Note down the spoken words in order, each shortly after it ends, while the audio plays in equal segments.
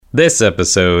This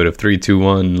episode of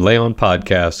 321 Leon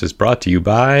Podcast is brought to you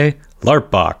by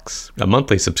LARPbox, a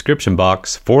monthly subscription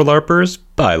box for LARPers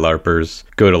by LARPers.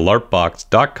 Go to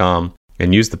larpbox.com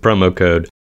and use the promo code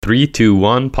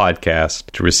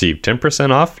 321podcast to receive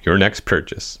 10% off your next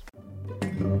purchase.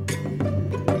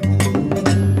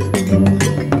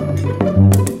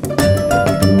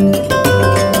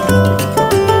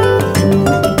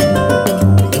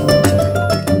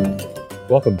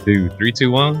 Welcome to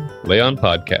 321 Leon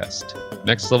Podcast,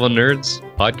 Next Level Nerds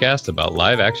podcast about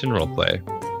live action roleplay.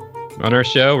 On our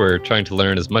show, we're trying to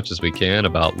learn as much as we can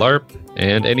about LARP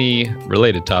and any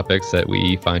related topics that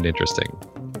we find interesting.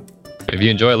 If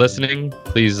you enjoy listening,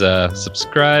 please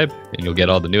subscribe and you'll get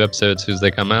all the new episodes as soon as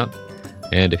they come out.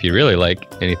 And if you really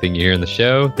like anything you hear in the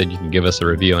show, then you can give us a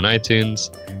review on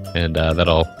iTunes and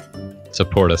that'll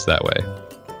support us that way.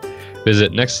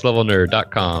 Visit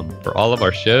nextlevelnerd.com for all of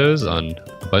our shows on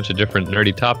a bunch of different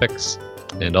nerdy topics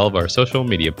and all of our social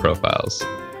media profiles.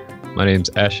 My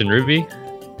name's Ashton Ruby,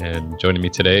 and joining me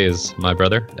today is my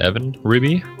brother, Evan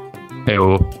Ruby. Hey,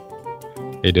 how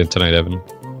you doing tonight, Evan?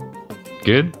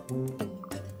 Good.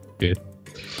 Good.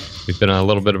 We've been on a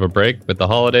little bit of a break with the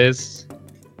holidays.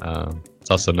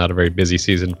 It's also not a very busy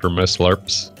season for most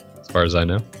LARPs, as far as I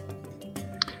know.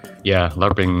 Yeah,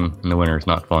 LARPing in the winter is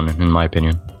not fun, in my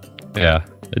opinion. Yeah,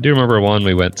 I do remember one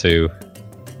we went to.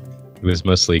 It was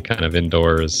mostly kind of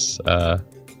indoors a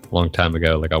long time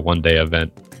ago, like a one-day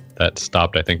event that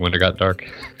stopped, I think, when it got dark.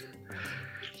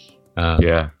 Yeah.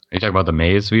 Are you talking about the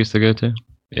maze we used to go to?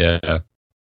 Yeah.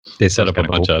 They set up a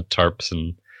bunch cool. of tarps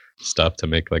and stuff to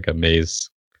make like a maze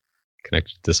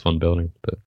connected to this one building.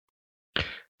 But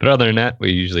other than that,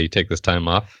 we usually take this time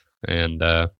off and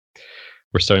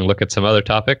we're starting to look at some other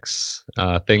topics,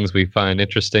 things we find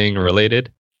interesting or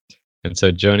related. And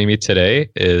so joining me today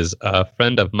is a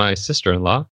friend of my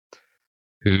sister-in-law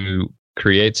who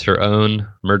creates her own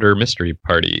murder mystery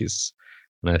parties.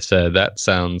 And I said, that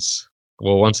sounds,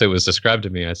 well, once it was described to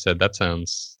me, I said, that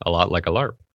sounds a lot like a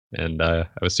LARP. And I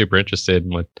was super interested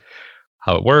in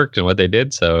how it worked and what they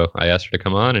did. So I asked her to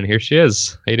come on, and here she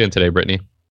is. How you doing today, Brittany?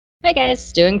 Hi,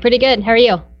 guys. Doing pretty good. How are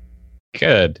you?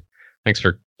 Good. Thanks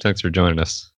for joining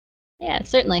us. Yeah,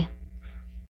 certainly.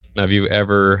 Now, have you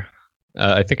ever...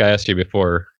 I think I asked you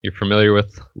before, you're familiar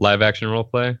with live action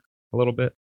roleplay a little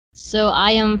bit? So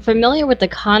I am familiar with the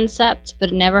concept,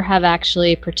 but never have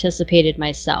actually participated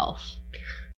myself.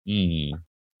 I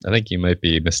think you might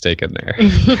be mistaken there.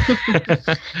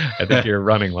 I think you're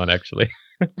running one, actually.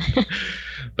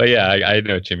 But yeah, I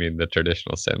know what you mean, the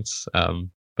traditional sense.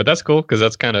 But that's cool, because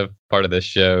that's kind of part of this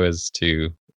show, is to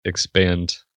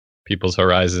expand people's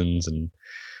horizons and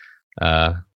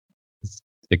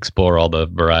explore all the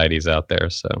varieties out there.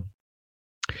 So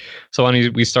why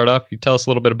don't we start off? You tell us a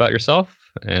little bit about yourself,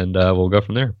 and we'll go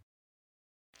from there.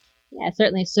 Yeah,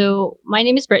 certainly. So my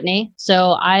name is Brittany.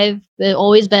 So I've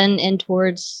always been in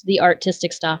towards the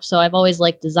artistic stuff. So I've always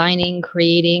liked designing,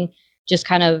 creating, just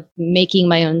kind of making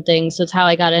my own things. So it's how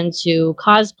I got into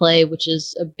cosplay, which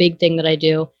is a big thing that I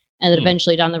do. And then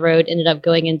eventually down the road ended up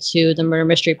going into the murder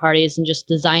mystery parties and just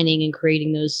designing and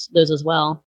creating those as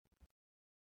well.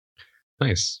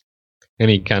 Nice.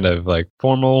 Any kind of like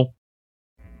formal,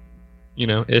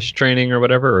 ish training or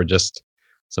whatever, or just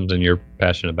something you're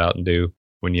passionate about and do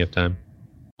when you have time?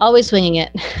 Always swinging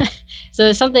it. So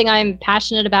it's something I'm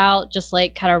passionate about, just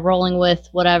like kind of rolling with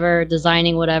whatever,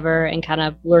 designing whatever, and kind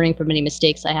of learning from any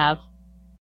mistakes I have.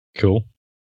 Cool.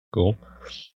 Do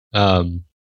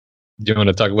you want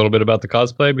to talk a little bit about the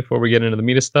cosplay before we get into the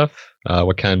meat of stuff?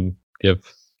 What kind, do you have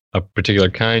a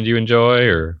particular kind you enjoy,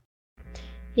 or?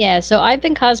 Yeah, so I've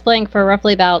been cosplaying for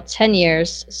roughly about 10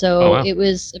 years. So Oh, wow. It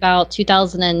was about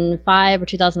 2005 or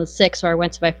 2006 where I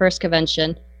went to my first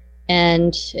convention.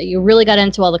 And you really got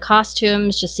into all the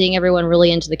costumes, just seeing everyone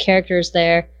really into the characters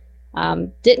there.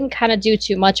 Didn't kind of do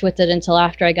too much with it until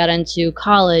after I got into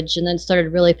college, and then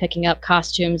started really picking up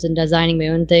costumes and designing my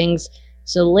own things.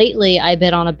 So lately I've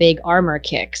been on a big armor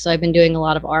kick. So I've been doing a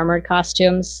lot of armored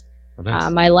costumes. Oh, nice.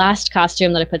 My last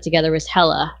costume that I put together was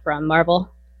Hela from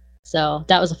Marvel. So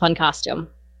that was a fun costume.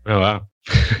 Oh, wow.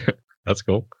 That's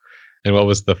cool. And what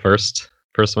was the first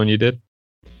one you did?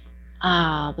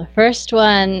 The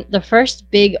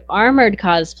first big armored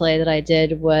cosplay that I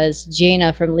did was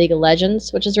Jaina from League of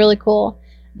Legends, which is really cool.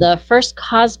 The first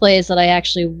cosplays that I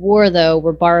actually wore, though,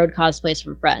 were borrowed cosplays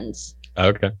from friends.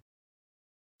 Okay.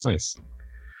 Nice.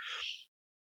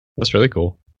 That's really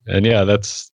cool. And yeah,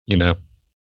 that's,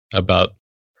 about,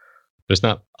 there's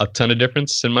not a ton of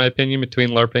difference, in my opinion, between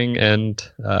LARPing and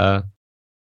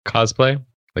cosplay.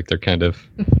 Like, they're kind of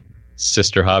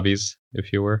sister hobbies,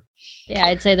 if you were. Yeah,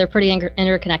 I'd say they're pretty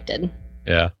interconnected.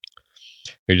 Yeah.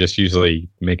 You're just usually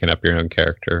making up your own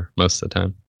character most of the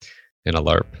time in a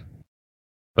LARP,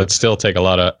 but still take a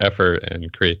lot of effort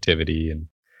and creativity and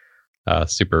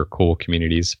super cool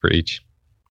communities for each,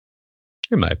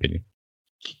 in my opinion.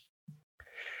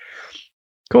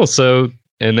 Cool. So,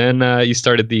 and then you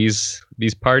started these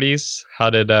parties. How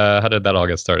did that all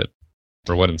get started,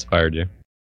 or what inspired you?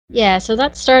 Yeah, so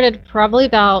that started probably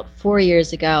about 4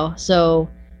 years ago. So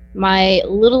my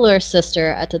littler sister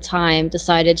at the time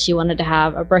decided she wanted to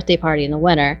have a birthday party in the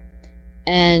winter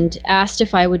and asked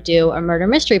if I would do a murder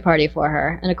mystery party for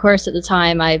her. And of course, at the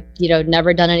time, I,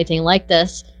 never done anything like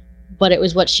this, but it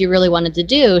was what she really wanted to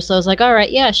do. So I was like, all right,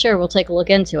 yeah, sure, we'll take a look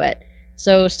into it.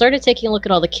 So started taking a look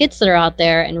at all the kits that are out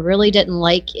there and really didn't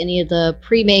like any of the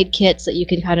pre-made kits that you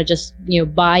can kind of just,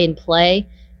 buy and play.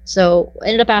 So I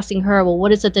ended up asking her, well,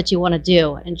 what is it that you want to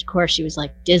do? And of course, she was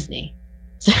like, Disney.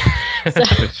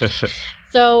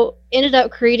 So ended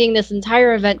up creating this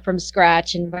entire event from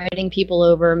scratch, inviting people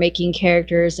over, making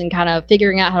characters, and kind of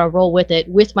figuring out how to roll with it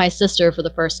with my sister for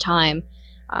the first time.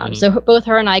 So both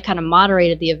her and I kind of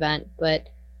moderated the event, but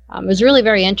it was really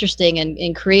very interesting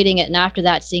in creating it. And after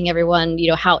that, seeing everyone,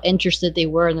 how interested they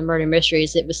were in the murder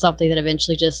mysteries, it was something that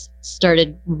eventually just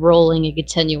started rolling and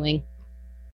continuing.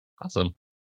 Awesome.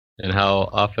 And how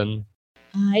often?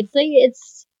 I'd say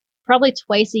it's probably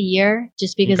twice a year,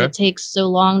 just because it takes so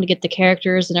long to get the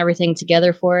characters and everything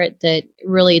together for it, that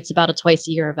really it's about a twice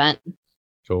a year event.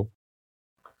 Cool.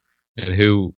 And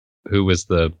who was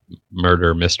the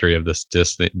murder mystery of this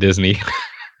Disney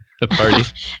party?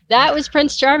 That was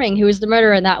Prince Charming, who was the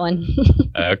murderer in that one.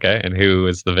 Okay. And who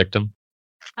was the victim?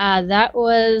 That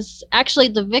was actually,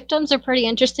 the victims are pretty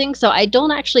interesting. So I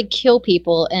don't actually kill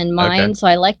people in mine. Okay. So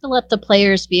I like to let the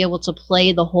players be able to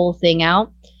play the whole thing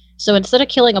out. So instead of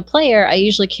killing a player, I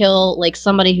usually kill like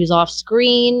somebody who's off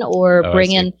screen or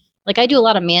bring in, like I do a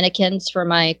lot of mannequins for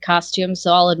my costumes.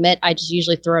 So I'll admit, I just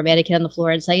usually throw a mannequin on the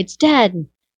floor and say, it's dead.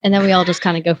 And then we all just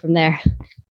kind of go from there.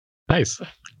 Nice.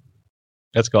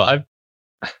 That's cool. I've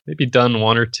maybe done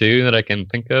one or two that I can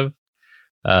think of,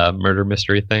 murder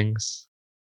mystery things.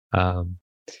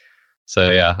 So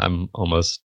yeah, I'm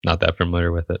almost not that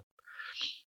familiar with it.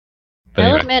 But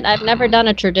I'll admit, I've never done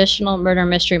a traditional murder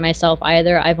mystery myself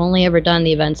either. I've only ever done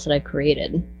the events that I've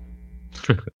created.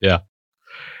 Yeah.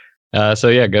 So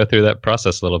yeah, go through that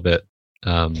process a little bit.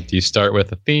 Do you start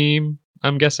with a theme,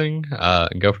 I'm guessing,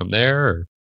 and go from there? Or?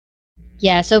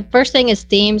 Yeah, so first thing is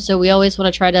theme. So we always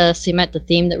want to try to cement the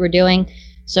theme that we're doing.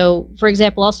 So, for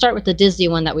example, I'll start with the Disney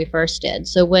one that we first did.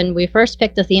 So when we first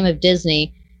picked the theme of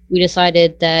Disney, we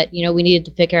decided that, we needed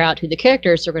to figure out who the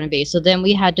characters are going to be. So then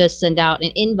we had to send out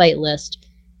an invite list.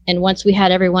 And once we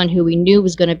had everyone who we knew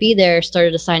was going to be there,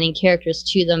 started assigning characters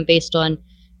to them based on,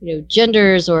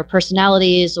 genders or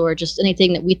personalities or just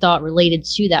anything that we thought related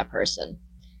to that person.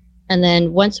 And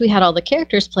then once we had all the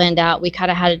characters planned out, we kind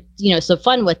of had, some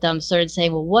fun with them, started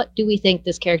saying, well, what do we think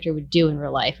this character would do in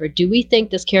real life? Or do we think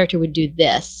this character would do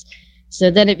this?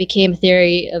 So then it became a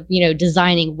theory of,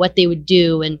 designing what they would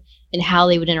do and how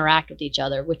they would interact with each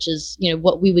other, which is,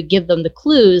 what we would give them the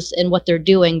clues and what they're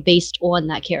doing based on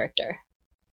that character.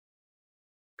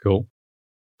 Cool.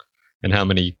 And how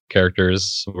many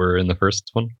characters were in the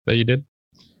first one that you did?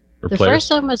 The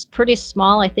first one was pretty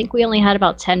small. I think we only had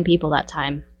about 10 people that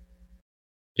time.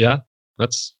 Yeah,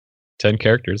 that's 10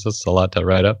 characters. That's a lot to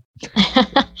write up.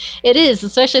 It is,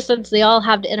 especially since they all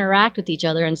have to interact with each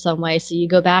other in some way. So you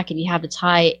go back and you have to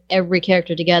tie every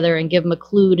character together and give them a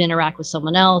clue to interact with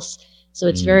someone else. So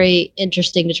it's very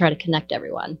interesting to try to connect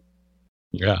everyone.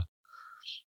 Yeah.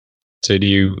 So do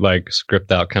you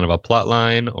script out kind of a plot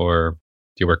line, or do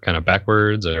you work kind of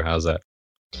backwards, or how's that?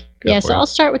 Yeah, so I'll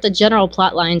start with the general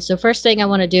plot line. So first thing I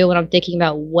want to do when I'm thinking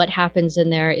about what happens in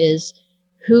there is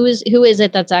who is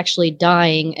it that's actually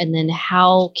dying, and then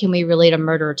how can we relate a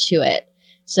murder to it?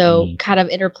 So kind of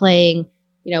interplaying,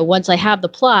 once I have the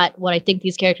plot, what I think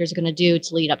these characters are going to do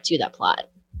to lead up to that plot.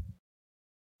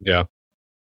 Yeah.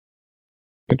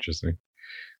 Interesting.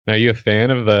 Now, are you a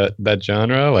fan of that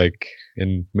genre, like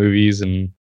in movies and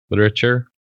literature,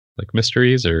 like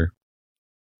mysteries, or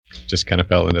just kind of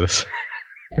fell into this?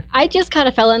 I just kind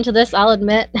of fell into this, I'll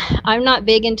admit. I'm not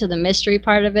big into the mystery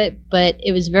part of it, but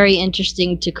it was very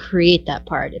interesting to create that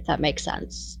part, if that makes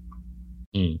sense.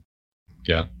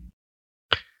 Yeah.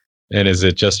 And is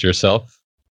it just yourself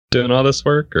doing all this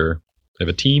work, or do you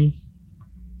have a team?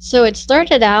 So it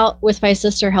started out with my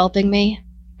sister helping me,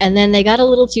 and then they got a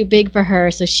little too big for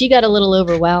her, so she got a little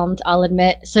overwhelmed, I'll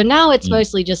admit. So now it's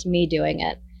mostly just me doing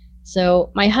it.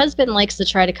 So my husband likes to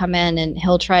try to come in and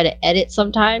he'll try to edit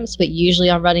sometimes, but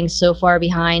usually I'm running so far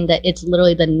behind that it's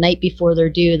literally the night before they're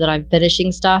due that I'm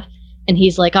finishing stuff. And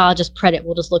he's like, oh, I'll just print it.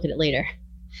 We'll just look at it later.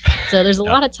 So there's a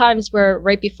lot of times where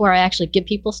right before I actually give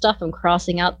people stuff, I'm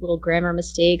crossing out little grammar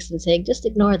mistakes and saying, just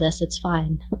ignore this. It's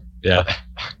fine. Yeah.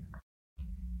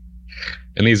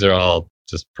 And these are all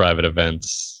just private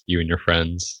events, you and your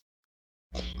friends.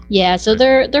 Yeah, so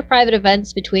they're private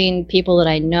events between people that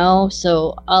I know.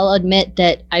 So I'll admit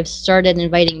that I've started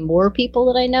inviting more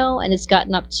people that I know, and it's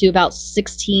gotten up to about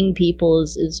 16 people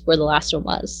is where the last one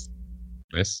was.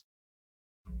 Nice.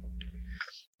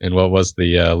 And what was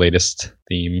the latest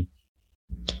theme?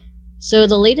 So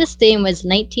the latest theme was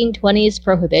 1920s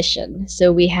Prohibition.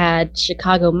 So we had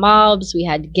Chicago mobs, we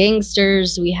had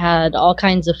gangsters, we had all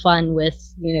kinds of fun with,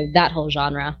 that whole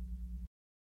genre.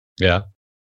 Yeah.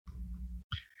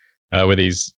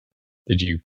 Did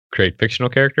you create fictional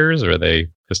characters, or are they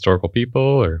historical people,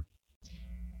 or?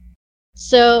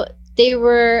 So they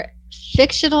were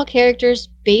fictional characters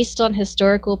based on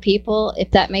historical people,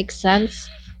 if that makes sense.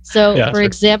 So, Yeah, for sure.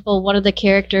 example, one of the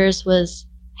characters was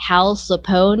Hal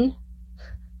Sapone.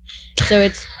 So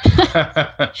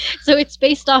it's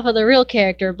based off of the real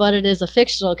character, but it is a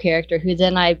fictional character who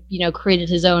then I created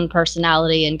his own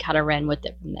personality and kind of ran with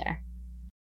it from there.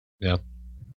 Yeah.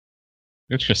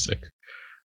 Interesting.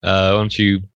 Why don't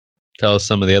you tell us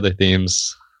some of the other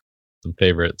themes, some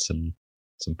favorites, and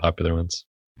some popular ones?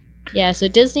 Yeah, so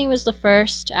Disney was the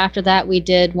first. After that, we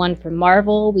did one for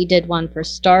Marvel. We did one for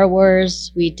Star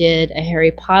Wars. We did a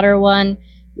Harry Potter one.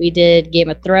 We did Game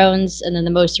of Thrones. And then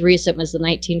the most recent was the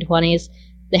 1920s.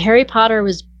 The Harry Potter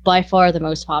was by far the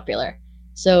most popular.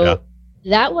 So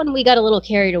that one we got a little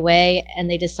carried away, and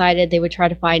they decided they would try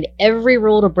to find every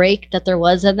rule to break that there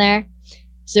was in there.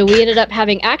 So we ended up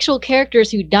having actual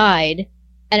characters who died.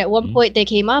 And at one point they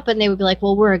came up and they would be like,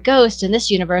 well, we're a ghost in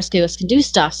this universe. Ghosts can do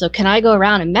stuff. So can I go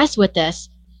around and mess with this?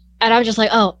 And I was just like,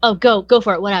 oh, go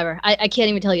for it. Whatever. I can't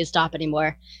even tell you to stop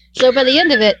anymore. So by the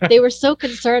end of it, they were so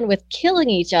concerned with killing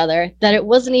each other that it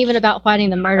wasn't even about finding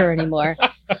the murder anymore.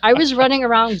 I was running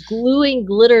around gluing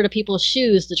glitter to people's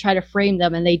shoes to try to frame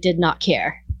them, and they did not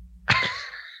care.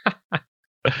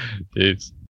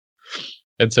 Jeez.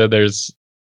 And so there's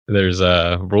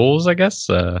rules, I guess.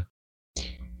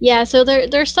 Yeah, so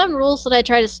there's some rules that I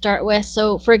try to start with.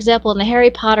 So, for example, in the Harry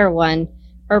Potter one,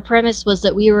 our premise was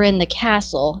that we were in the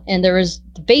castle, and there was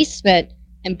the basement,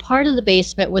 and part of the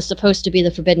basement was supposed to be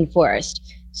the Forbidden Forest.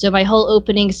 So my whole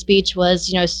opening speech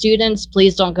was, students,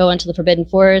 please don't go into the Forbidden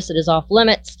Forest. It is off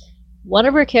limits. One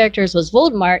of our characters was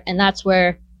Voldemort, and that's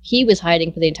where he was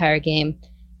hiding for the entire game.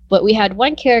 But we had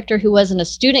one character who wasn't a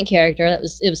student character. It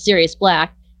was Sirius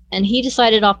Black. And he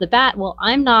decided off the bat, well,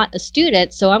 I'm not a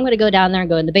student, so I'm going to go down there and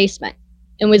go in the basement.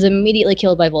 And was immediately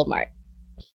killed by Voldemort.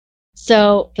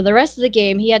 So for the rest of the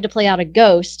game, he had to play out a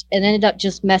ghost and ended up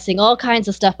just messing all kinds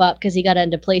of stuff up because he got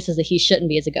into places that he shouldn't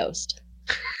be as a ghost.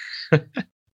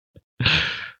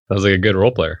 Sounds like a good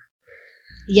role player.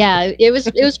 Yeah, it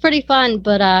was pretty fun,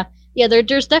 but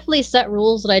there's definitely set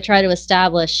rules that I try to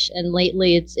establish, and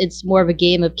lately it's more of a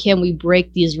game of can we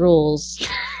break these rules?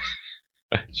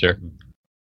 Sure.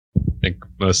 I think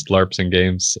most LARPs and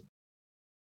games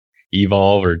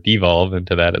evolve or devolve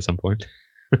into that at some point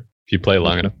if you play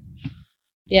long enough.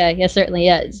 Yeah, certainly.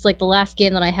 Yeah, it's like the last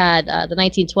game that I had, the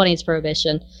 1920s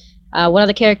Prohibition. One of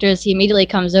the characters, he immediately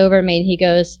comes over to me and he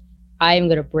goes, I am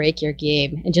going to break your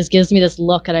game, and just gives me this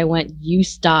look, and I went, you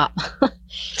stop.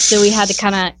 So we had to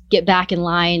kind of get back in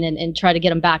line and try to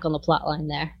get him back on the plot line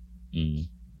there. Mm.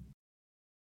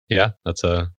 Yeah, that's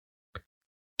a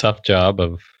tough job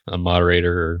of a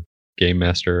moderator or game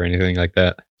master or anything like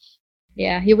that.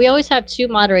 Yeah, we always have two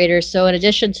moderators. So in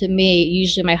addition to me,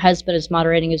 usually my husband is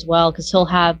moderating as well, because he'll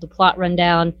have the plot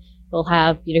rundown. He'll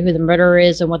have who the murderer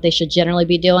is and what they should generally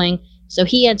be doing. So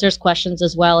he answers questions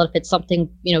as well. If it's something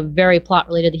very plot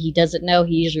related that he doesn't know,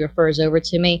 he usually refers over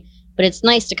to me. But it's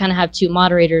nice to kind of have two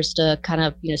moderators to kind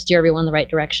of steer everyone in the right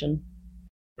direction.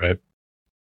 Right.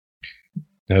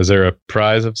 Now, is there a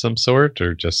prize of some sort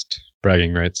or just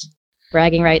bragging rights?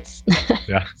 Bragging rights.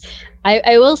 Yeah.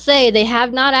 I will say they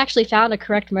have not actually found a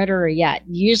correct murderer yet.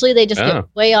 Usually they just get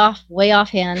way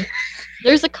offhand.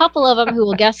 There's a couple of them who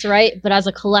will guess right, but as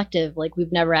a collective,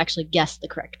 we've never actually guessed the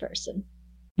correct person.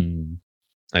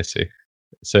 I see.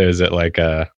 So is it like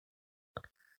a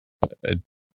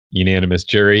unanimous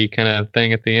jury kind of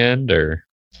thing at the end, or?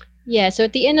 Yeah, so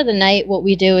at the end of the night, what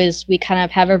we do is we kind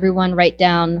of have everyone write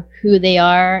down who they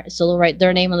are. So they'll write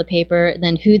their name on the paper, and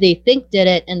then who they think did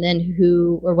it, and then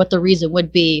who or what the reason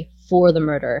would be for the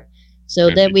murder. So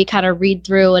then we kind of read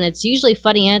through, and it's usually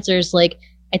funny answers like,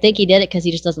 I think he did it because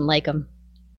he just doesn't like him.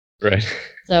 Right.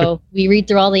 So we read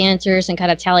through all the answers and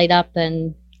kind of tallied up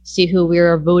and see who we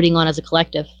were voting on as a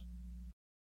collective.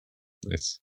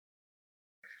 Nice.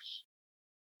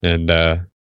 and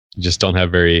you just don't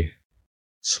have very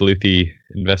sleuthy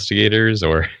investigators,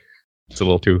 or it's a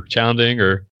little too challenging,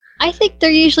 or I think they're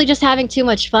usually just having too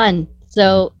much fun.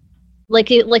 So, like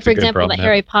for a good example, problem the to have.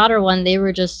 Harry Potter one, they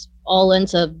were just all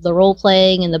into the role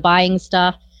playing and the buying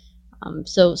stuff.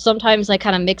 So sometimes I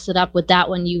kind of mix it up with that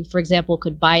one. You, for example,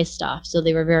 could buy stuff, so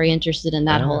they were very interested in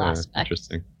that whole aspect.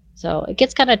 Interesting. So it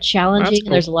gets kind of challenging. Cool.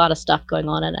 And there's a lot of stuff going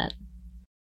on in it.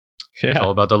 It's all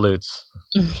Yeah. about the loots.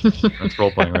 That's role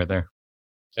playing right there.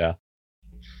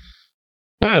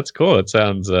 That's cool. It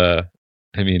sounds, I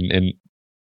mean, and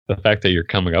the fact that you're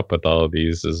coming up with all of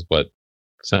these is what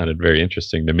sounded very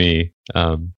interesting to me.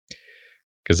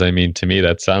 Because, I mean, to me,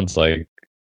 that sounds like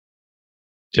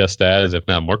just as, if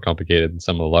not more complicated than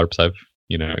some of the LARPs I've,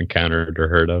 encountered or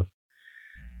heard of.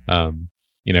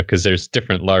 Because there's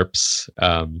different LARPs.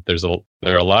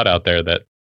 There are a lot out there that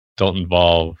don't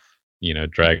involve,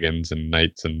 dragons and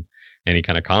knights and any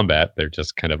kind of combat. They're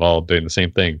just kind of all doing the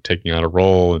same thing, taking on a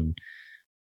role and,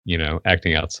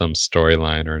 acting out some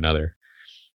storyline or another.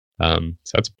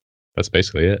 So that's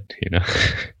basically it,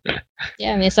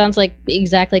 Yeah, I mean, it sounds like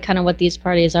exactly kind of what these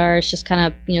parties are. It's just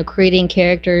kind of, creating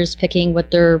characters, picking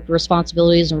what their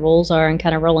responsibilities and roles are, and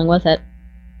kind of rolling with it.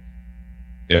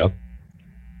 Yeah.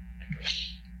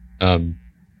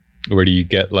 Where do you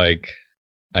get like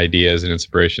ideas and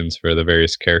inspirations for the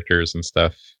various characters and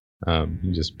stuff?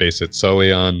 You just base it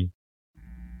solely on,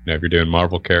 if you're doing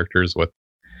Marvel characters, what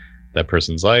that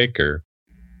person's like, or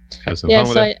have some fun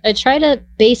with it? I try to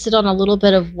base it on a little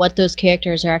bit of what those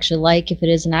characters are actually like, if it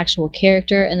is an actual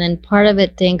character, and then part of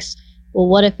it thinks, well,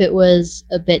 what if it was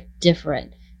a bit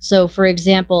different? So, for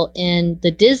example, in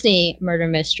the Disney murder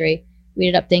mystery, we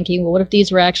ended up thinking, well, what if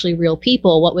these were actually real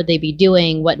people? What would they be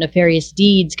doing? What nefarious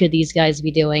deeds could these guys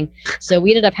be doing? So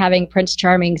we ended up having Prince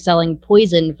Charming selling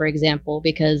poison, for example,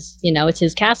 because, it's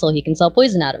his castle. He can sell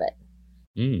poison out of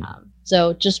it.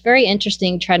 So just very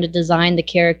interesting trying to design the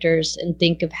characters and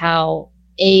think of how,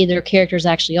 A, their characters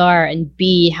actually are, and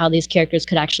B, how these characters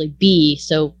could actually be.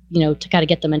 So, to kind of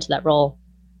get them into that role.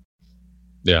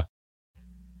 Yeah.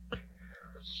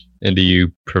 And do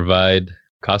you provide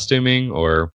costuming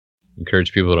or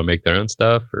encourage people to make their own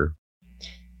stuff, or?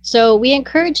 So we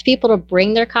encourage people to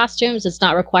bring their costumes. It's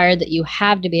not required that you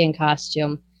have to be in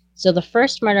costume. So the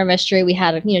first murder mystery, we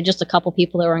had, just a couple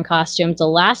people that were in costumes. The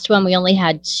last one, we only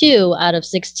had 2 out of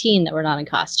 16 that were not in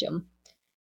costume.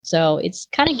 So it's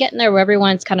kind of getting there where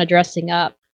everyone's kind of dressing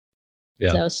up.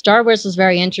 Yeah. So Star Wars was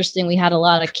very interesting. We had a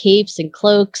lot of capes and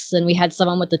cloaks, and we had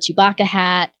someone with the Chewbacca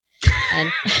hat.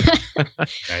 And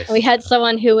Nice. we had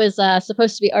someone who was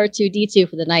supposed to be R2-D2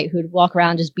 for the night, who'd walk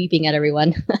around just beeping at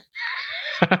everyone.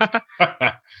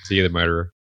 So you're the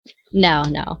murderer. No.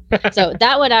 So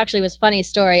that one actually was a funny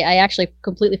story. I actually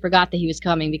completely forgot that he was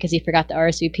coming because he forgot the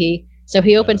RSVP. So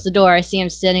he opens the door. I see him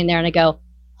standing there and I go,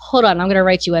 hold on, I'm going to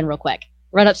write you in real quick.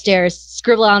 Run upstairs,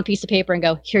 scribble on a piece of paper and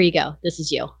go, here you go. This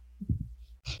is you.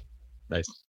 Nice.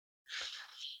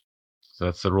 So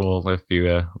that's the rule. If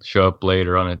you show up late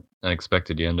or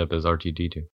unexpected, you end up as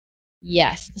R2D2.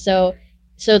 Yes.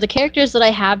 So the characters that I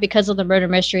have, because of the murder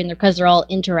mystery and because they're all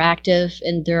interactive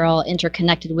and they're all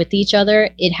interconnected with each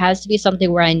other, it has to be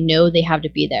something where I know they have to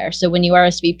be there. So when you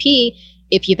RSVP,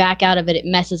 if you back out of it, it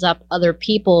messes up other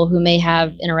people who may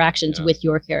have interactions with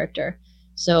your character.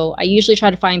 So I usually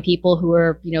try to find people who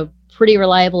are, pretty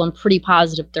reliable and pretty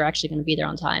positive they're actually going to be there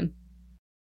on time.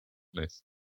 Nice.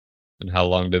 And how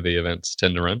long do the events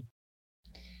tend to run?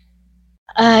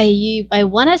 I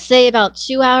want to say about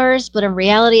 2 hours, but in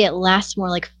reality, it lasts more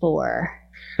like 4.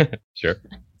 Sure.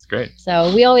 It's great.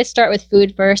 So we always start with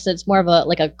food first. It's more of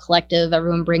a collective.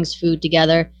 Everyone brings food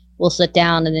together. We'll sit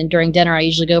down, and then during dinner, I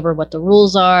usually go over what the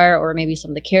rules are, or maybe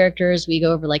some of the characters. We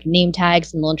go over like name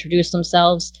tags, and they'll introduce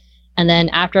themselves. And then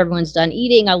after everyone's done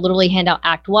eating, I'll literally hand out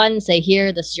Act 1, say,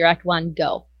 here, this is your Act 1,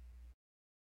 go.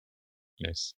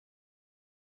 Nice.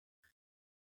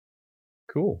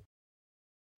 Cool.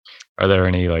 Are there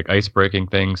any like ice-breaking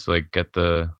things to like get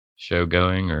the show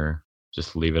going, or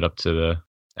just leave it up to the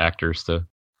actors to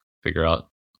figure out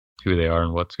who they are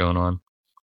and what's going on?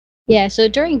 Yeah, so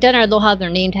during dinner, they'll have their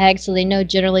name tags so they know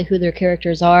generally who their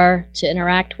characters are to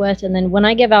interact with. And then when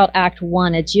I give out Act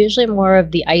 1, it's usually more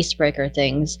of the icebreaker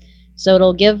things. So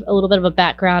it'll give a little bit of a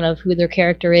background of who their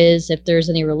character is, if there's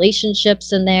any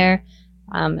relationships in there.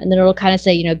 And then it'll kind of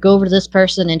say, go over to this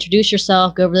person, introduce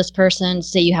yourself, go over to this person,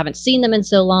 say you haven't seen them in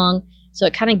so long. So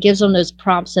it kind of gives them those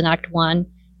prompts in Act 1.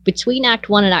 Between Act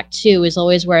 1 and Act 2 is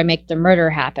always where I make the murder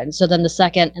happen. So then the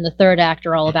second and the third act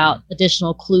are all about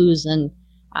additional clues and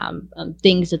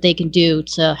things that they can do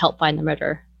to help find the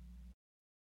murderer.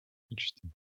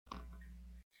 Interesting.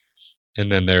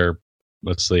 And then they're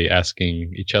mostly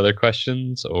asking each other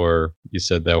questions, or you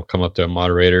said they'll come up to a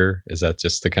moderator? Is that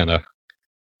just to kind of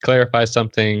clarify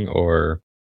something, or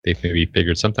they've maybe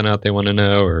figured something out they want to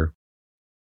know, or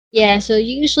Yeah, so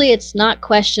usually it's not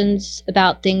questions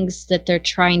about things that they're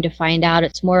trying to find out.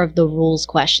 It's more of the rules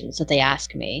questions that they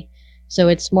ask me. So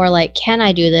it's more like, can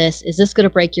I do this? Is this going to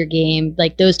break your game?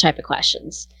 Like those type of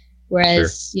questions. sure,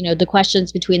 Whereas, the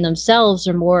questions between themselves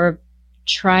are more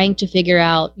trying to figure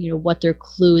out, what their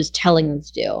clue is telling them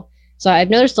to do. So I've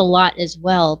noticed a lot as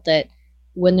well that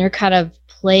when they're kind of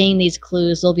playing these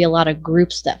clues, there'll be a lot of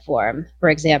groups that form, for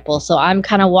example. So I'm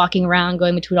kind of walking around,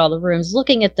 going between all the rooms,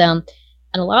 looking at them,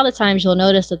 and a lot of times you'll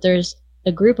notice that there's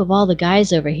a group of all the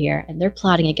guys over here and they're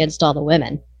plotting against all the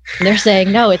women. And they're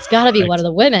saying, no, it's got to be one of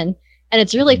the women. And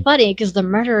it's really funny because the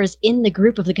murderer is in the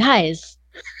group of the guys.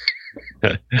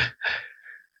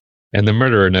 and the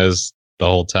murderer knows the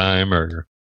whole time, or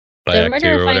by The Act 2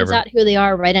 murderer or finds whatever. out who they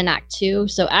are right in Act 2.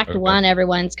 So Act Okay. 1,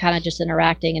 everyone's kind of just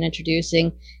interacting and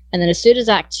introducing. And then as soon as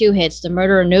Act 2 hits, the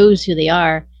murderer knows who they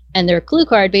are. And their clue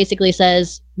card basically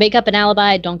says, make up an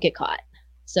alibi, don't get caught.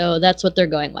 So that's what they're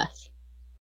going with.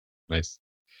 Nice.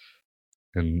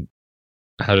 And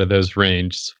how do those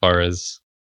range as far as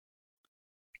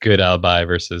good alibi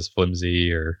versus flimsy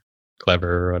or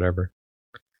clever or whatever?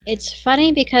 It's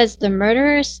funny because the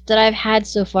murderers that I've had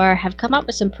so far have come up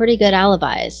with some pretty good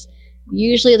alibis.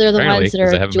 Usually they're the Apparently, ones that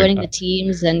 'cause they are haven't been joining the caught.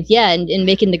 teams and and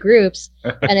making the groups.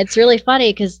 And it's really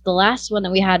funny because the last one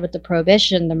that we had with the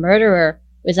Prohibition, the murderer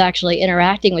was actually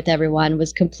interacting with everyone,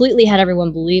 was completely had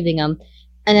everyone believing him.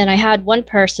 And then I had one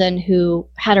person who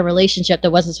had a relationship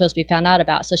that wasn't supposed to be found out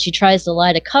about. So she tries to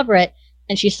lie to cover it,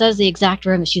 and she says the exact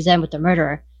room that she's in with the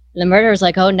murderer. And the murderer's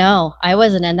like, oh no, I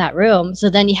wasn't in that room. So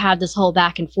then you have this whole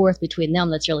back and forth between them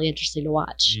that's really interesting to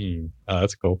watch. Oh,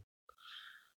 that's cool.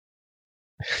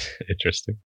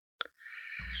 Interesting.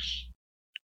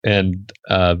 And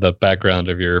the background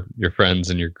of your friends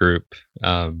and your group,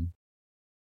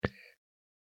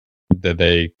 did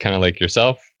they kind of like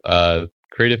yourself,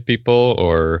 creative people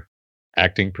or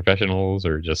acting professionals,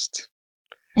 or just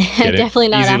Definitely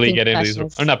not easily acting get into these,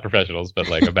 professionals. or not professionals, but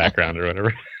like a background or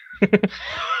whatever?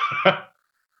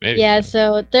 Maybe. Yeah,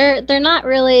 so they're not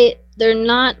really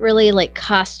like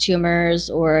costumers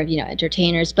or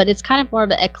entertainers, but it's kind of more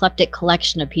of an eclectic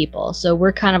collection of people. So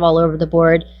we're kind of all over the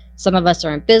board. Some of us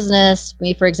are in business.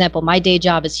 Me, for example, my day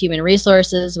job is human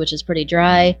resources, which is pretty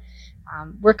dry.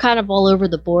 We're kind of all over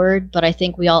the board, but I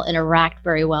think we all interact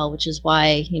very well, which is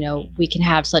why we can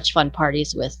have such fun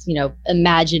parties with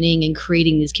imagining and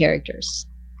creating these characters.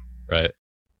 Right.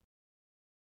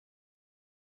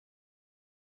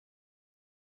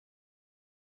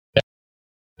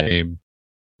 Game,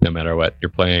 no matter what you're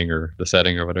playing or the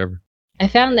setting or whatever. I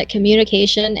found that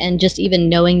communication and just even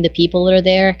knowing the people that are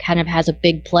there kind of has a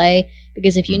big play,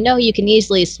 because if you know you can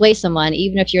easily sway someone,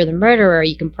 even if you're the murderer,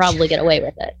 you can probably get away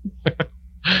with it.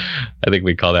 I think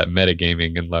we call that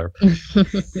metagaming in LARP.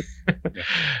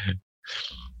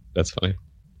 That's funny.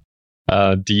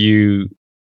 Do you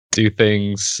do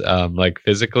things like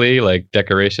physically, like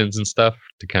decorations and stuff,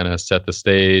 to kind of set the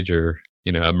stage, or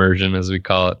immersion as we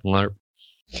call it in LARP?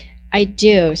 I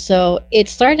do. So it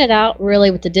started out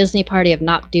really with the Disney party of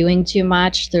not doing too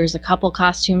much. There's a couple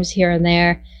costumes here and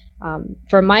there.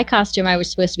 For my costume, I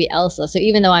was supposed to be Elsa. So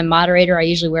even though I'm moderator, I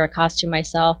usually wear a costume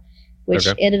myself, which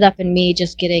ended up in me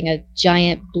just getting a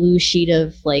giant blue sheet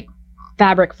of like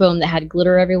fabric foam that had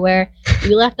glitter everywhere.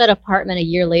 We left that apartment a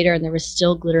year later and there was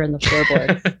still glitter in the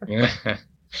floorboards.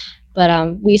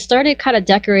 But we started kind of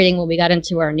decorating when we got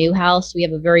into our new house. We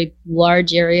have a very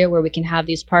large area where we can have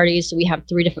these parties. So we have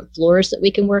 3 different floors that we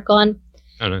can work on.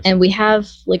 Oh, nice. And we have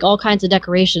like all kinds of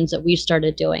decorations that we've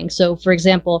started doing. So for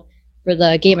example, for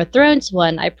the Game of Thrones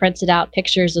one, I printed out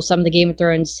pictures of some of the Game of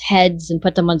Thrones heads and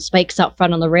put them on spikes out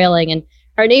front on the railing. And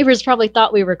our neighbors probably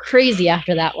thought we were crazy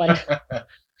after that one.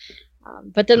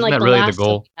 But then, Isn't like that the really the last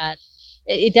goal? one we had,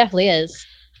 it definitely is.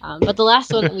 But the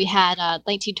last one that we had,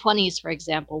 1920s, for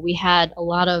example, we had a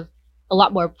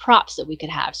lot more props that we could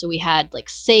have. So we had like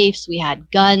safes, we had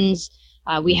guns,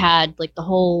 we had like the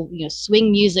whole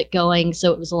swing music going.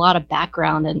 So it was a lot of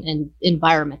background and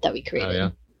environment that we created. Oh, yeah.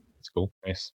 That's cool.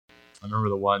 Nice. I remember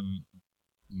the one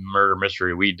murder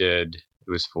mystery we did. It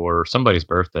was for somebody's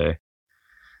birthday,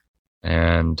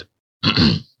 and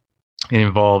it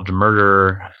involved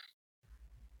murder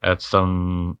at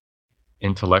some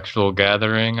intellectual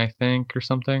gathering, I think, or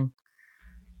something.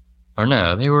 Or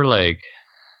no, they were like,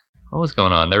 what was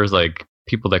going on? There was like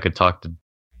people that could talk to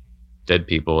dead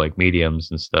people, like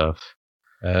mediums and stuff.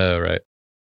 Oh, right.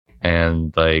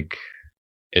 And like,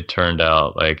 it turned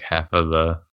out like half of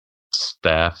the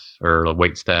staff or the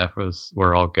wait staff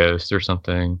were all ghosts or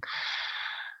something.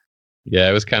 Yeah,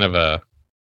 it was kind of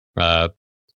a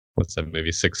what's that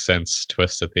movie, Sixth Sense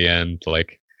twist at the end.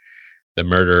 Like the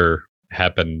murder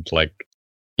happened like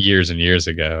years and years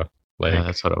ago. Like Yeah,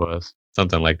 that's what it was.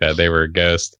 something like that. They were a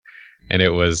ghost, and it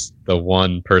was the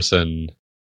one person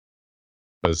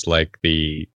was like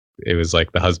it was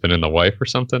like the husband and the wife or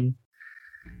something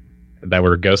that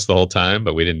were ghosts the whole time,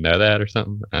 but we didn't know that or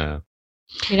something.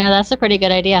 That's a pretty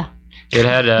good idea. It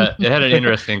had an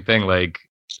interesting thing. Like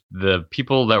the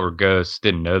people that were ghosts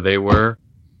didn't know they were,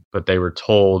 but they were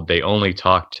told they only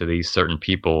talked to these certain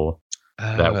people.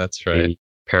 That's right.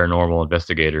 Paranormal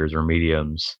investigators or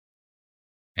mediums,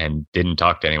 and didn't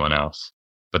talk to anyone else.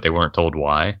 But they weren't told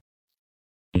why.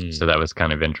 So that was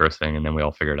kind of interesting. And then we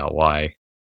all figured out why,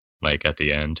 like at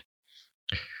the end.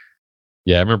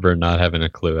 Yeah, I remember not having a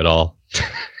clue at all.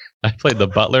 I played the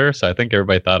butler, so I think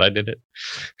everybody thought I did it.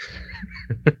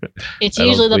 It's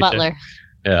usually the butler.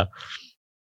 Yeah.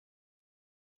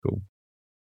 Cool.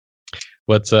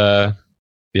 What's do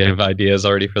you have ideas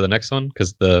already for the next one?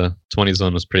 Because the 20s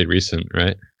one was pretty recent,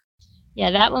 right?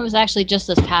 Yeah, that one was actually just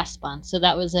this past month. So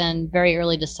that was in very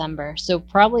early December. So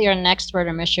probably our next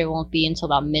murder mystery won't be until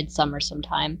about midsummer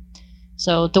sometime.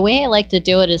 So the way I like to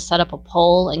do it is set up a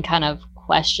poll and kind of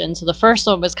question. So the first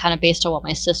one was kind of based on what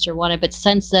my sister wanted, but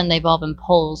since then they've all been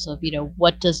polls of,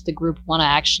 what does the group want to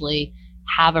actually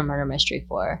have a murder mystery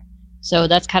for? So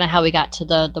that's kind of how we got to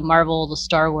the Marvel, the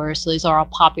Star Wars. So these are all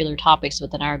popular topics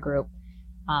within our group.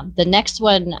 The next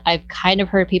one, I've kind of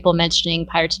heard people mentioning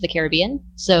Pirates of the Caribbean,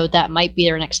 so that might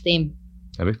be our next theme.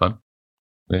 That'd be fun.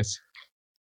 Nice.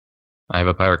 I have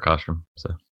a pirate costume, so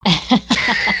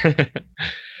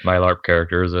my LARP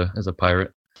character is a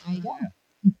pirate. There you go.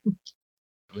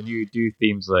 When you do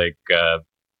themes like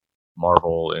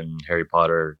Marvel and Harry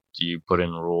Potter, do you put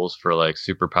in rules for like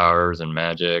superpowers and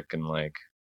magic and like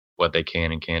what they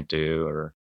can and can't do,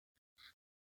 or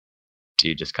do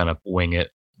you just kind of wing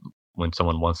it when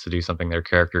someone wants to do something their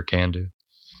character can do?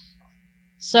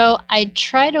 So I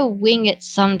try to wing it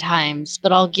sometimes,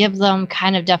 but I'll give them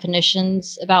kind of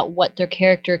definitions about what their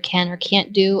character can or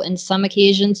can't do in some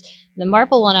occasions. The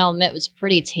Marvel one, I'll admit, was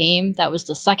pretty tame. That was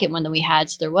the second one that we had,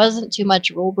 so there wasn't too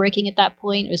much rule breaking at that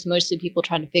point. It was mostly people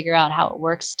trying to figure out how it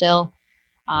works still.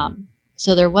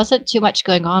 So there wasn't too much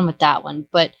going on with that one.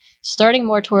 But starting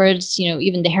more towards,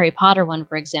 even the Harry Potter one,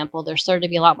 for example, there started to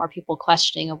be a lot more people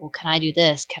questioning, well, can I do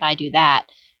this? Can I do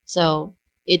that? So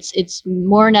it's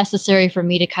more necessary for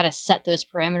me to kind of set those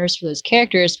parameters for those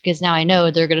characters, because now I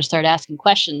know they're going to start asking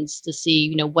questions to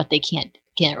see, what they can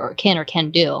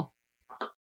do.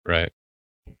 Right.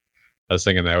 I was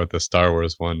thinking that with the Star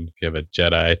Wars one, if you have a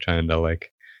Jedi trying to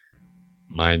like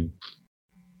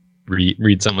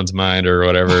read someone's mind or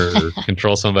whatever, or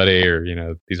control somebody, or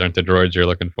these aren't the droids you're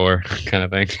looking for, kind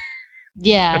of thing.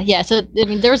 Yeah. So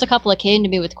there was a couple that came to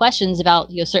me with questions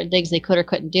about certain things they could or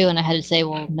couldn't do, and I had to say,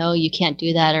 well, no, you can't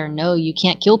do that, or no, you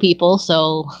can't kill people.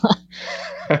 So,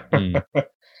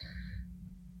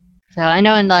 So I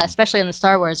know, especially in the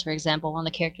Star Wars, for example, one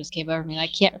of the characters came over to me, and I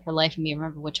can't for the life of me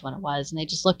remember which one it was, and they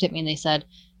just looked at me and they said,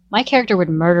 "My character would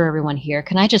murder everyone here.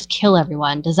 Can I just kill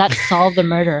everyone? Does that solve the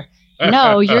murder?"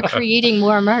 No, you're creating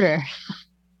more murder.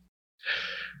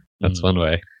 That's one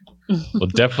way. We'll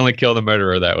definitely kill the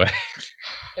murderer that way.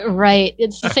 Right.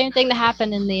 It's the same thing that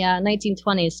happened in the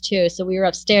 1920s, too. So we were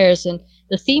upstairs, and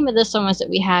the theme of this one was that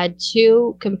we had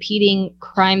two competing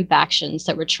crime factions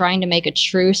that were trying to make a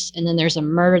truce, and then there's a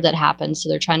murder that happens. So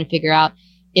they're trying to figure out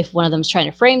if one of them's trying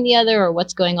to frame the other or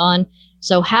what's going on.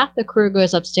 So half the crew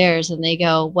goes upstairs, and they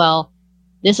go, well,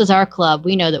 this is our club.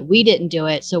 We know that we didn't do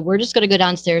it, so we're just going to go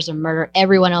downstairs and murder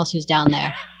everyone else who's down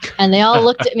there. And they all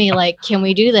looked at me like, can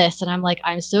we do this? And I'm like,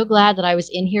 I'm so glad that I was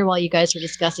in here while you guys were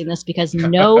discussing this, because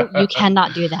no, you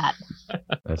cannot do that.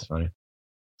 That's funny.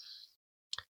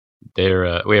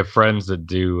 We have friends that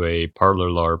do a parlor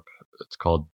LARP. It's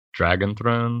called Dragon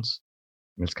Thrones.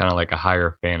 It's kind of like a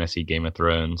higher fantasy Game of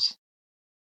Thrones.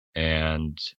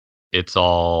 And it's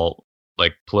all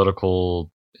like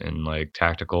political and like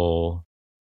tactical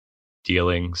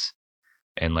dealings,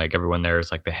 and like everyone there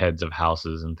is like the heads of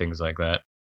houses and things like that.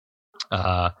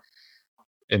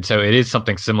 And so it is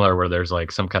something similar where there's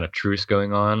like some kind of truce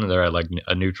going on. They're at like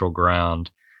a neutral ground,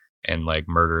 and like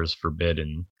murder is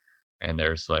forbidden, and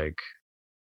there's like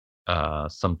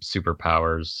some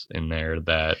superpowers in there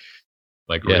that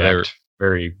like react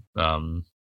very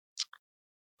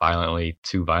violently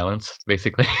to violence,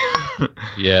 basically.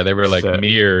 Yeah, they were like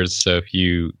mirrors, so if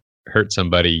you hurt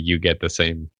somebody, you get the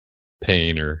same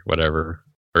pain or whatever,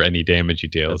 or any damage you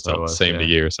deal, it's all the same to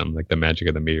you, or something, like the magic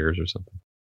of the mirrors or something.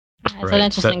 It's Right. an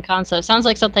interesting concept. Sounds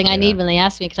like something I need when they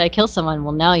ask me, could I kill someone?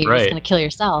 Well, no, you're just Right. going to kill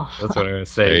yourself. That's what I'm going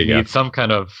to There say. you You go. need some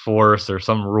kind of force or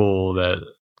some rule that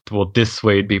will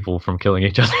dissuade people from killing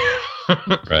each other.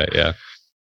 Right, yeah.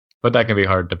 But that can be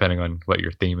hard depending on what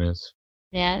your theme is.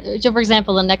 Yeah. So, for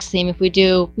example, the next theme, if we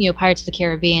do, Pirates of the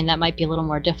Caribbean, that might be a little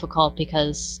more difficult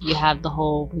because you have the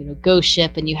whole, ghost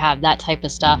ship and you have that type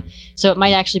of stuff. So it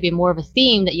might actually be more of a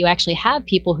theme that you actually have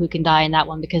people who can die in that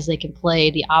one because they can play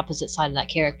the opposite side of that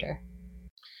character.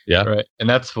 Yeah. Right. And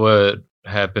that's what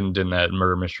happened in that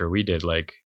murder mystery we did.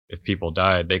 Like, if people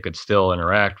died, they could still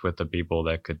interact with the people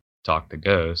that could talk to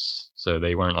ghosts. So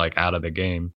they weren't like out of the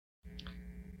game.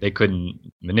 They couldn't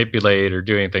manipulate or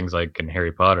do any things like in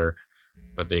Harry Potter,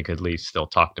 but they could at least still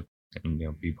talk to and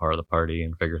be part of the party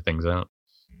and figure things out.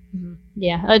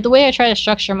 Yeah, the way I try to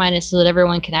structure mine is so that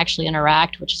everyone can actually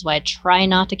interact, which is why I try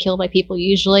not to kill my people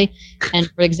usually. And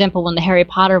for example, when the Harry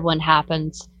Potter one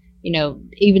happens,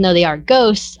 even though they are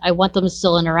ghosts, I want them to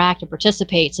still interact and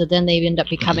participate. So then they end up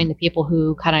becoming the people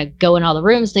who kind of go in all the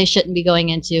rooms they shouldn't be going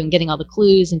into and getting all the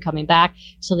clues and coming back.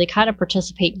 So they kind of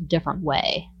participate in a different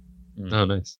way. Oh,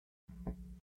 nice.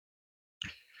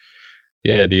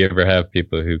 Yeah, do you ever have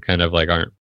people who kind of like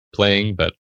aren't playing,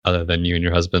 but other than you and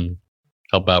your husband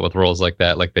help out with roles like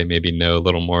that? Like they maybe know a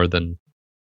little more than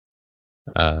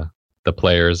the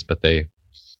players, but they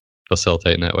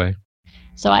facilitate in that way?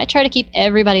 So I try to keep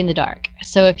everybody in the dark.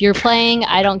 So if you're playing,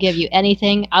 I don't give you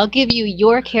anything. I'll give you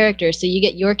your character, so you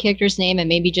get your character's name and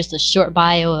maybe just a short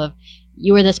bio of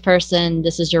you are this person,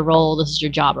 this is your role, this is your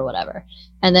job, or whatever.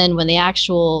 And then when the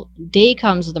actual day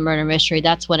comes of the murder mystery,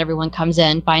 that's when everyone comes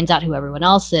in, finds out who everyone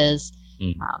else is.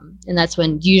 And that's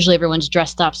when usually everyone's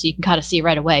dressed up, so you can kind of see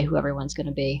right away who everyone's going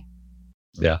to be.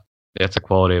 Yeah. That's the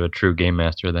quality of a true game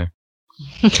master there.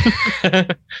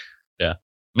 Yeah.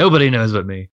 Nobody knows but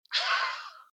me.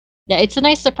 Yeah, it's a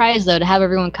nice surprise, though, to have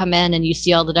everyone come in and you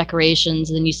see all the decorations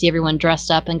and then you see everyone dressed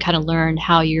up and kind of learn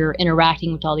how you're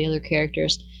interacting with all the other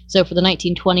characters. So for the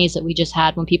 1920s that we just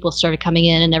had, when people started coming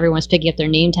in and everyone's picking up their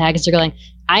name tags, they're going,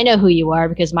 I know who you are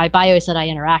because my bio said I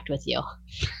interact with you.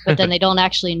 But then they don't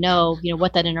actually know,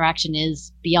 what that interaction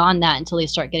is beyond that until they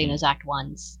start getting those Act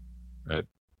 1s. Right.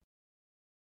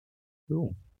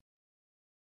 Cool.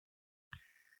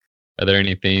 Are there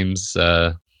any themes,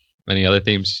 any other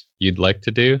themes you'd like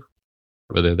to do,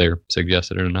 whether they're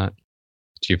suggested or not,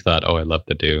 that you've thought, oh, I'd love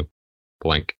to do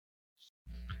blank?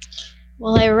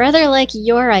 Well, I rather like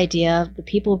your idea of the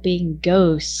people being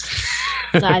ghosts.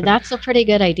 That's a pretty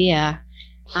good idea.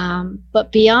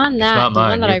 But beyond that, it's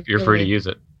not mine. You're free to use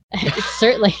it.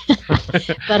 Certainly.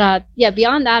 But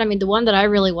beyond that, the one that I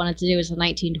really wanted to do is the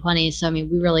 1920s. So, we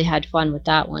really had fun with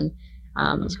that one.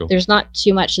 That's cool. There's not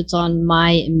too much that's on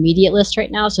my immediate list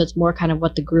right now, so it's more kind of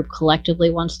what the group collectively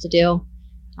wants to do.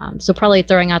 So probably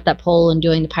throwing out that poll and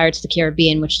doing the Pirates of the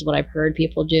Caribbean, which is what I've heard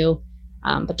people do.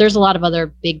 But there's a lot of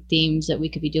other big themes that we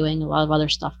could be doing, a lot of other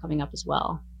stuff coming up as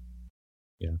well.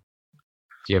 Yeah.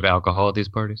 Do you have alcohol at these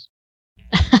parties?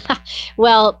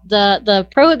 Well, the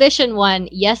Prohibition one,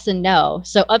 yes and no.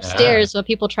 So upstairs, when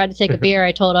people tried to take a beer,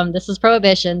 I told them, this is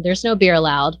Prohibition. There's no beer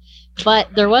allowed. But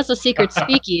there was a secret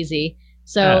speakeasy.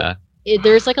 So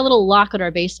there's like a little lock on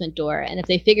our basement door. And if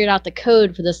they figured out the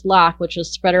code for this lock, which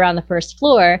was spread around the first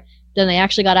floor, then they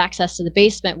actually got access to the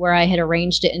basement where I had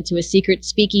arranged it into a secret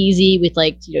speakeasy with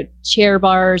chair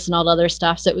bars and all the other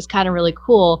stuff. So it was kind of really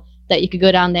cool that you could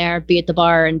go down there, be at the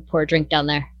bar, and pour a drink down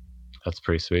there. That's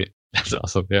pretty sweet. That's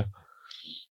awesome, yeah.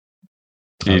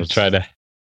 Do you try to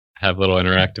have little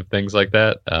interactive things like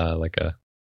that, like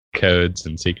codes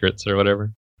and secrets or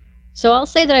whatever? So I'll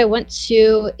say that I went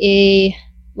to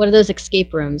one of those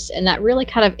escape rooms, and that really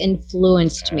kind of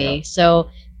influenced me. So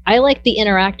I like the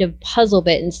interactive puzzle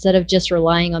bit instead of just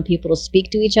relying on people to speak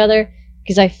to each other,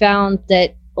 because I found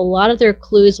that a lot of their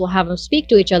clues will have them speak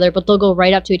to each other, but they'll go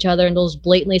right up to each other and they'll just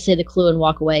blatantly say the clue and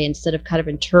walk away instead of kind of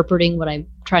interpreting what I'm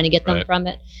trying to get them from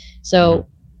it. So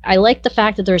I like the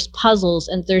fact that there's puzzles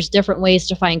and there's different ways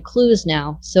to find clues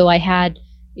now. So I had,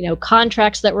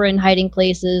 contracts that were in hiding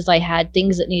places. I had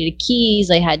things that needed keys.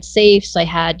 I had safes. I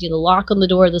had, the lock on the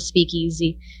door of the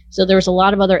speakeasy. So there was a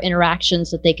lot of other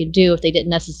interactions that they could do if they didn't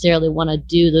necessarily want to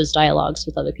do those dialogues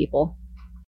with other people.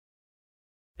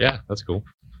 Yeah, that's cool.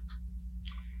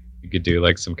 You could do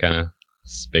like some kind of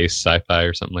space sci-fi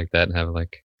or something like that and have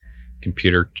like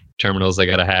computer terminals they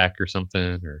got to hack or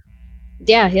something, or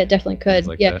yeah, definitely could.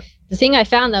 Like yeah, that. The thing I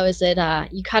found though is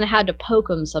that you kind of had to poke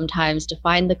them sometimes to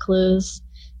find the clues.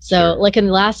 So like in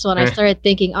the last one, I started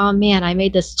thinking, oh man, I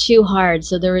made this too hard.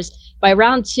 So there was, by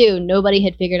round 2, nobody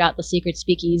had figured out the secret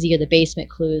speakeasy or the basement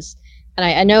clues. And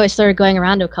I know I started going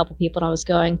around to a couple people and I was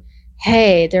going,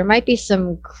 hey, there might be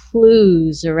some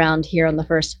clues around here on the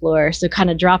first floor. So kind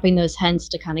of dropping those hints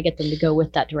to kind of get them to go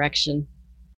with that direction.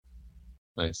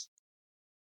 Nice.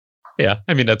 Yeah,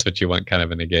 I mean, that's what you want kind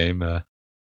of in a game.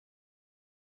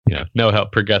 No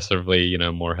help progressively,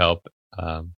 more help,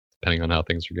 depending on how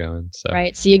things are going. So.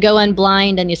 Right. So you go in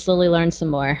blind and you slowly learn some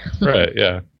more. Right.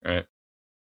 Yeah. Right.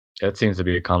 That seems to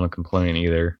be a common complaint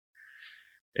either.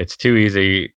 It's too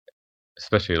easy,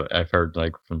 especially I've heard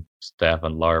like from staff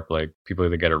on LARP, like people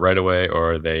either get it right away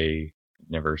or they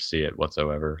never see it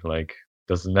whatsoever. Like,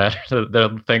 doesn't matter.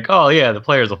 They'll think, oh yeah, the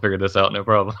players will figure this out, no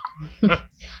problem.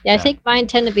 Yeah, I think mine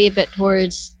tend to be a bit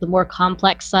towards the more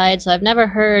complex side. So I've never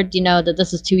heard, that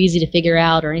this is too easy to figure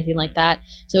out or anything like that.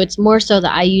 So it's more so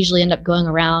that I usually end up going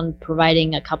around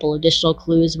providing a couple additional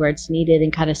clues where it's needed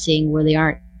and kind of seeing where they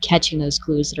aren't catching those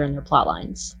clues that are in their plot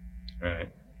lines.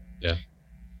 Right. Yeah.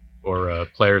 Or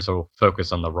players will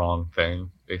focus on the wrong thing,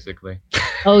 basically.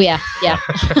 Oh, yeah. Yeah.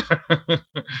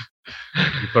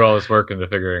 You put all this work into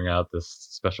figuring out this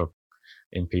special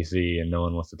NPC and no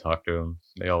one wants to talk to him.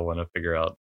 They all want to figure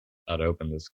out how to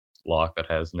open this lock that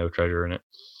has no treasure in it.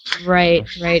 Right,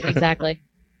 exactly.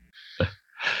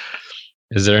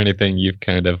 Is there anything you've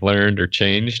kind of learned or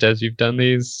changed as you've done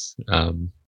these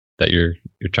that you're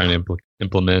trying to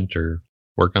implement or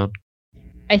work on?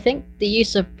 I think the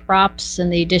use of props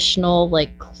and the additional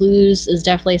clues is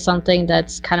definitely something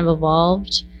that's kind of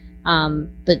evolved.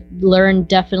 But learn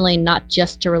definitely not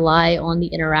just to rely on the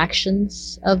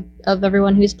interactions of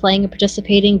everyone who's playing and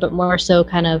participating, but more so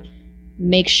kind of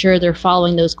make sure they're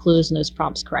following those clues and those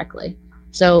prompts correctly.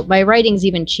 So my writing's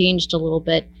even changed a little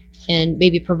bit and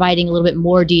maybe providing a little bit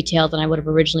more detail than I would have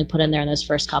originally put in there in those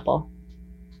first couple.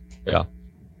 Yeah.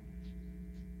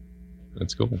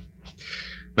 That's cool.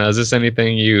 Now, is this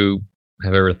anything you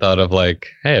have ever thought of, like,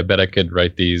 hey, I bet I could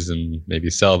write these and maybe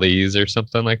sell these or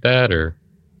something like that, or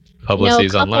publish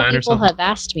these online or something? People have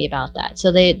asked me about that. So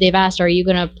they've asked, are you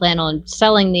going to plan on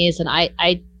selling these? And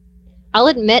I'll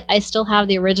admit I still have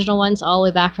the original ones all the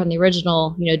way back from the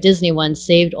original, Disney ones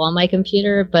saved on my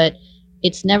computer, but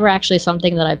it's never actually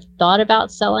something that I've thought about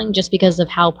selling just because of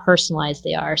how personalized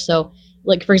they are. So,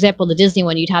 like, for example, the Disney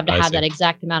one, you'd have to have that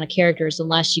exact amount of characters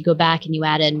unless you go back and you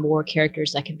add in more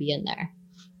characters that can be in there.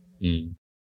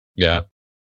 Yeah.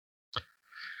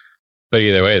 But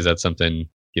either way, is that something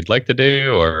you'd like to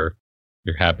do, or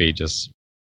you're happy just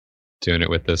doing it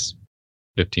with this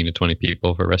 15 to 20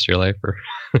 people for the rest of your life? Or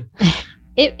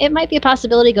It might be a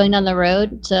possibility going down the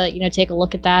road to, take a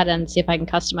look at that and see if I can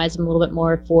customize them a little bit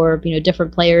more for,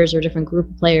 different players or different group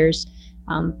of players.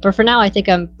 But for now, I think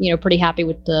I'm, pretty happy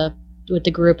with the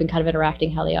group and kind of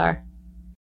interacting how they are.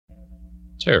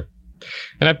 Sure.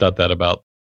 And I've thought that about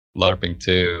LARPing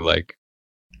too. Like,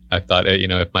 I thought,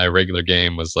 if my regular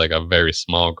game was like a very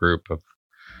small group of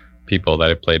people that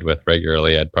I played with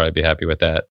regularly, I'd probably be happy with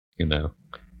that.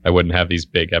 I wouldn't have these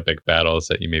big epic battles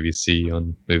that you maybe see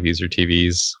on movies or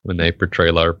TVs when they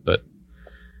portray LARP, but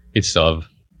you'd still have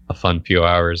a fun few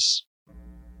hours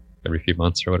every few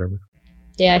months or whatever.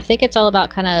 Yeah, I think it's all about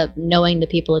kind of knowing the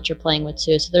people that you're playing with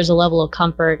too. So there's a level of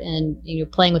comfort and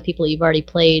playing with people you've already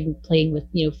played, playing with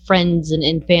friends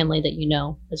and family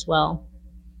that as well.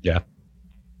 Yeah.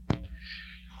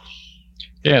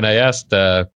 Yeah, and I asked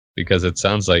because it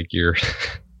sounds like you're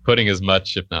putting as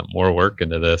much, if not more, work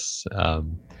into this,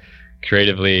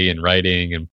 creatively and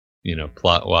writing and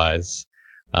plot wise.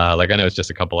 I know it's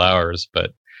just a couple hours,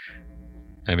 but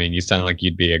I mean, you sound like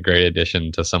you'd be a great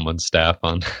addition to someone's staff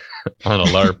on a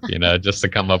LARP, just to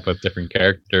come up with different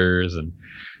characters and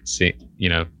see,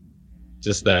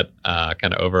 just that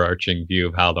kind of overarching view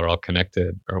of how they're all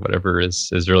connected or whatever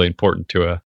is really important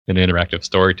to an interactive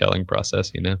storytelling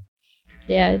process,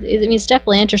 Yeah, it's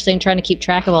definitely interesting trying to keep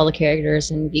track of all the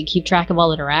characters and keep track of all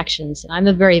the interactions. I'm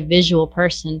a very visual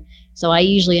person, so I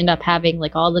usually end up having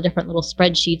all the different little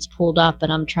spreadsheets pulled up,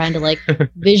 and I'm trying to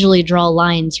visually draw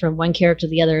lines from one character to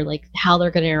the other, how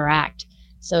they're going to interact.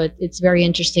 So it's very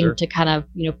interesting to kind of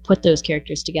put those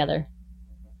characters together.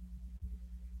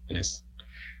 Nice.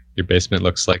 Your basement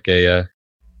looks like a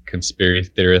conspiracy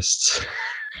theorist's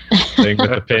thing with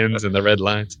the pins and the red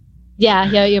lines.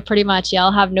 Yeah, pretty much. Yeah,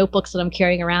 I'll have notebooks that I'm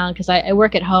carrying around because I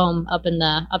work at home up in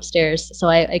the upstairs. So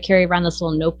I carry around this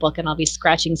little notebook and I'll be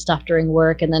scratching stuff during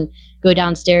work and then go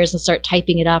downstairs and start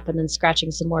typing it up and then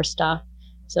scratching some more stuff.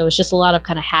 So it's just a lot of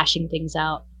kind of hashing things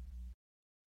out.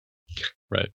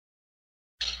 Right.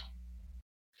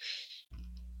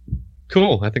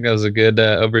 Cool. I think that was a good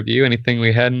overview. Anything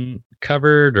we hadn't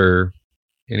covered or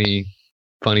any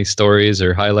funny stories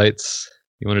or highlights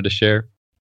you wanted to share?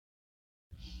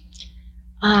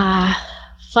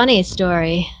 Funny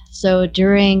story. So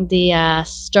during the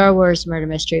Star Wars murder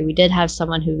mystery, we did have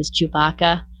someone who was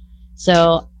Chewbacca.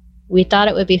 So we thought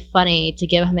it would be funny to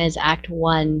give him his Act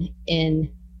 1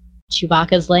 in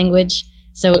Chewbacca's language.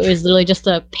 So it was literally just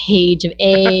a page of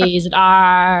A's and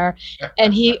R.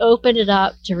 And he opened it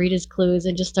up to read his clues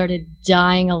and just started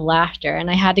dying of laughter.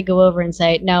 And I had to go over and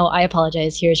say, no, I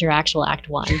apologize. Here's your actual Act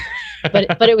 1.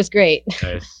 But it was great.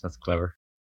 Nice. That's clever.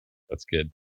 That's good.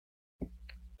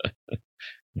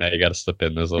 Now you got to slip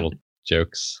in those little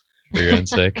jokes for your own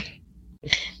sake.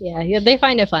 Yeah, they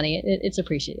find it funny. It's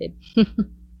appreciated.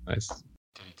 Nice.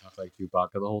 Did he talk like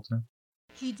Chewbacca the whole time?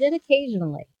 He did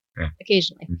occasionally. Yeah.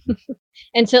 Occasionally.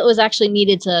 Until it was actually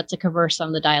needed to cover some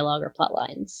of the dialogue or plot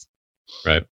lines.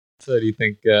 Right. So do you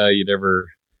think you'd ever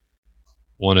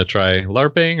want to try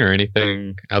LARPing or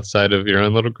anything outside of your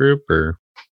own little group? Or,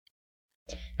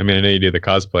 I mean, I know you do the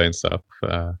cosplay and stuff,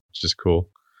 which is cool.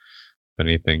 But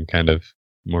anything kind of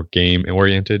more game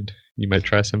oriented you might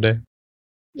try someday?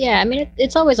 Yeah, I mean,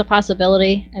 it's always a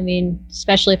possibility. I mean,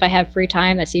 especially if I have free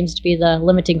time, that seems to be the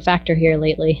limiting factor here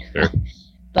lately. Sure.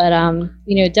 But,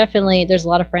 definitely there's a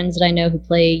lot of friends that I know who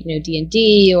play,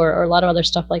 D&D or a lot of other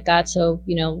stuff like that. So,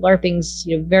 LARPing's,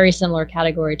 very similar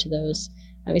category to those.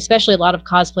 I mean, especially a lot of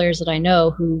cosplayers that I know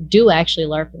who do actually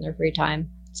LARP in their free time.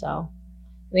 So,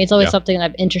 I mean, it's always something that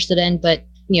I'm interested in, but,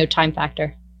 time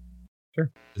factor.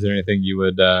 Sure. Is there anything you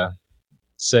would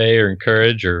say or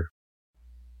encourage or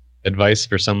advice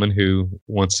for someone who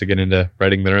wants to get into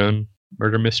writing their own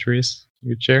murder mysteries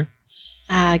you'd share?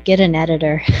 Get an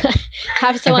editor.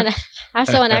 have someone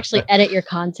actually edit your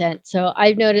content. So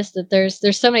I've noticed that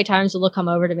there's so many times they'll come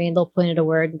over to me and they'll point at a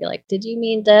word and be like, "Did you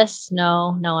mean this?"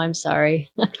 No, I'm sorry.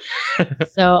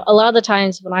 So a lot of the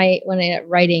times when I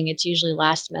writing, it's usually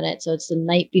last minute. So it's the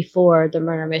night before the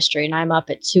murder mystery, and I'm up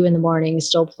at 2 a.m.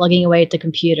 still plugging away at the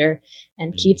computer,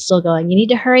 and Keith's still going, "You need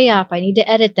to hurry up. I need to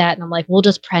edit that." And I'm like, "We'll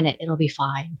just print it. It'll be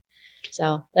fine."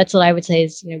 So that's what I would say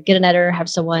is, get an editor, have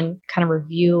someone kind of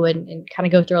review and kind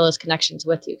of go through all those connections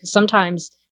with you. Because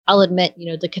sometimes I'll admit,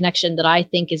 the connection that I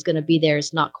think is going to be there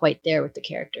is not quite there with the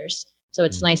characters. So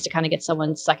it's nice to kind of get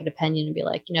someone's second opinion and be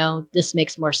like, this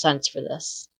makes more sense for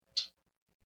this.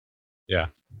 Yeah.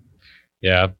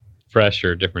 Yeah. Fresh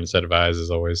or different set of eyes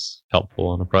is always helpful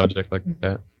on a project like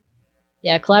that.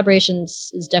 Yeah.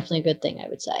 Collaborations is definitely a good thing, I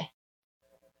would say.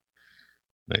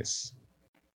 Nice.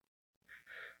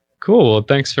 Cool. Well,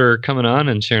 thanks for coming on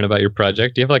and sharing about your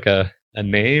project. Do you have like a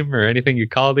name or anything you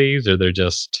call these, or they're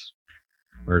just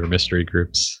murder mystery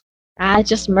groups?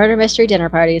 Just murder mystery dinner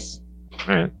parties.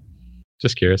 All right.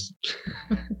 Just curious.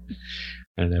 I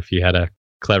don't know if you had a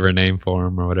clever name for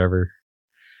them or whatever.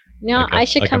 I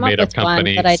should come up with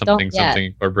company, one, but I don't yet. Something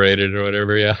Incorporated or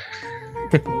whatever, yeah.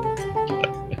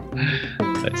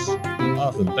 Nice.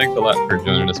 Awesome. Thanks a lot for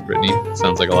joining us, Brittany.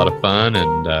 Sounds like a lot of fun,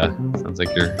 and sounds like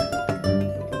you're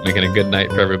making a good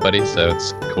night for everybody, so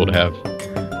it's cool to have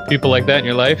people like that in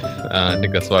your life. I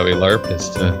think that's why we LARP, is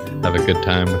to have a good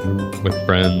time with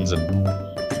friends and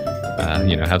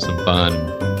have some fun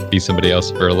and be somebody else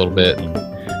for a little bit and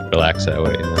relax that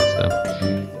way.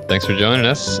 So thanks for joining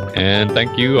us, and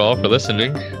thank you all for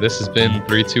listening. This has been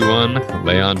 321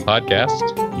 Leon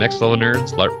Podcast, Next Level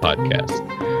Nerds LARP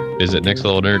Podcast. Visit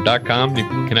nextlevelnerd.com. You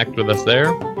can connect with us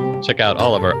there. Check out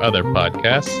all of our other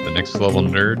podcasts, the Next Level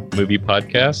Nerd Movie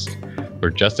Podcast, where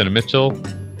Justin and Mitchell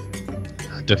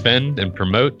defend and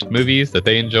promote movies that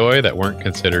they enjoy that weren't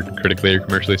considered critically or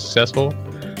commercially successful.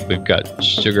 We've got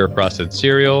Sugar Frosted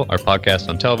Cereal, our podcast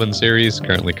on television series,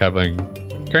 currently covering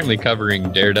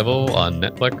Daredevil on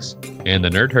Netflix, and the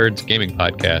Nerd Herds Gaming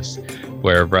Podcast,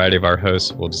 where a variety of our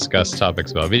hosts will discuss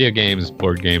topics about video games,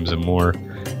 board games, and more.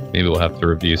 Maybe we'll have to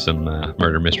review some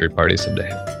murder mystery parties someday.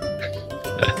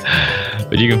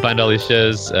 But you can find all these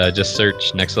shows. Just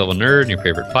search Next Level Nerd in your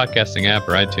favorite podcasting app,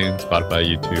 or iTunes, Spotify,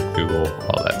 YouTube, Google,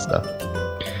 all that stuff.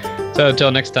 So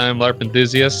until next time, LARP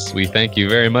enthusiasts, we thank you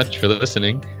very much for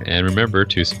listening. And remember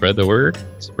to spread the word,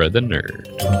 spread the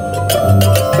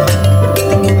nerd.